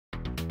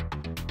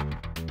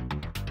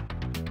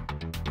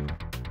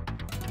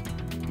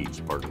Each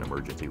Spartan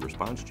emergency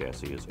response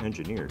chassis is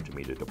engineered to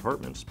meet a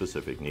department's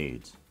specific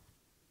needs.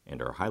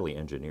 And our highly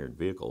engineered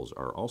vehicles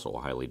are also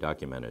highly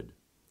documented.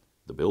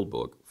 The build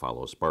book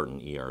follows Spartan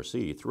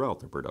ERC throughout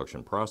the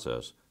production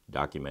process,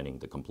 documenting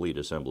the complete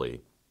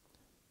assembly.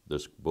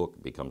 This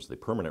book becomes the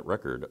permanent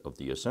record of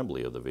the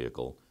assembly of the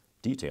vehicle,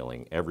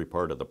 detailing every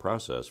part of the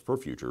process for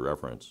future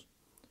reference.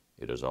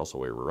 It is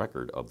also a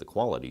record of the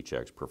quality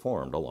checks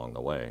performed along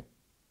the way.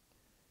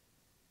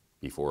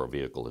 Before a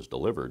vehicle is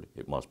delivered,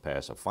 it must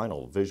pass a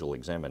final visual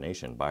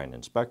examination by an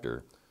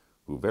inspector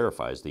who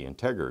verifies the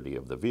integrity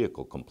of the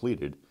vehicle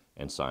completed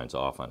and signs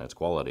off on its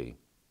quality.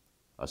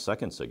 A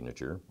second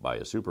signature, by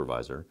a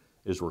supervisor,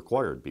 is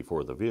required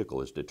before the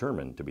vehicle is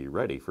determined to be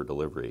ready for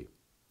delivery.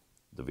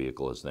 The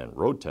vehicle is then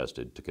road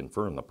tested to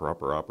confirm the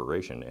proper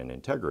operation and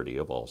integrity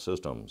of all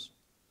systems.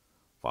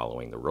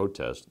 Following the road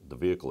test, the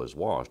vehicle is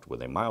washed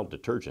with a mild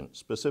detergent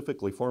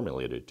specifically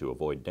formulated to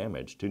avoid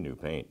damage to new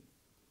paint.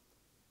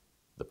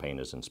 The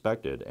paint is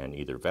inspected and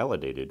either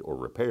validated or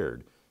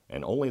repaired,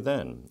 and only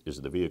then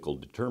is the vehicle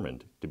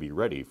determined to be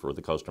ready for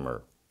the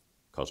customer.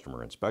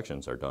 Customer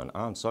inspections are done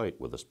on-site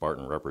with a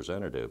Spartan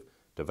representative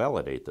to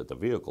validate that the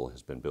vehicle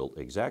has been built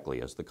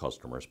exactly as the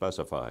customer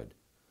specified.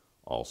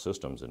 All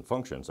systems and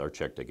functions are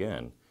checked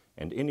again,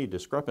 and any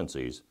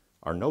discrepancies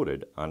are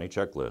noted on a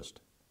checklist.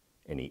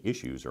 Any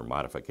issues or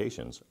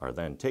modifications are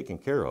then taken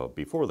care of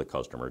before the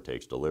customer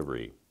takes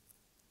delivery.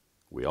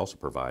 We also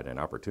provide an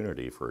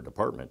opportunity for a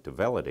department to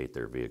validate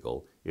their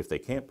vehicle if they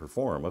can't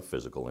perform a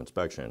physical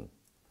inspection.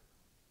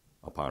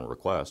 Upon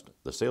request,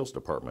 the sales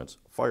department's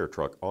fire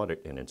truck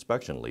audit and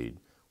inspection lead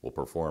will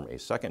perform a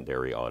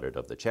secondary audit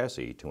of the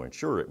chassis to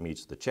ensure it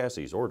meets the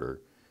chassis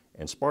order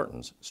and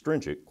Spartan's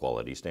stringent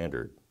quality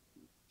standard.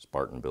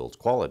 Spartan builds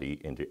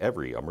quality into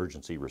every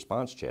emergency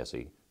response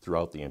chassis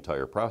throughout the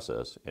entire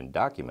process and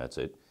documents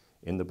it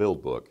in the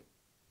build book.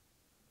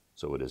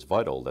 So it is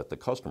vital that the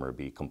customer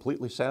be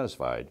completely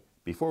satisfied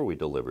before we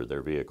deliver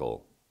their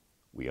vehicle.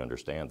 We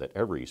understand that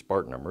every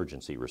Spartan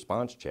emergency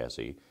response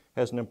chassis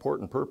has an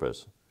important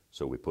purpose,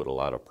 so we put a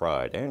lot of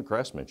pride and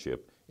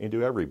craftsmanship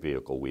into every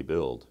vehicle we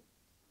build.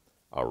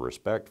 Our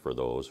respect for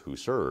those who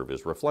serve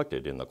is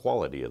reflected in the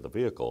quality of the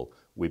vehicle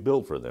we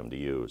build for them to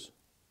use.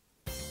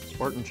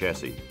 Spartan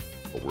Chassis,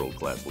 a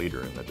world-class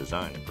leader in the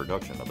design and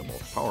production of the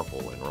most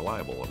powerful and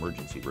reliable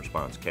emergency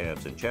response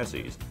cabs and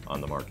chassis on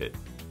the market.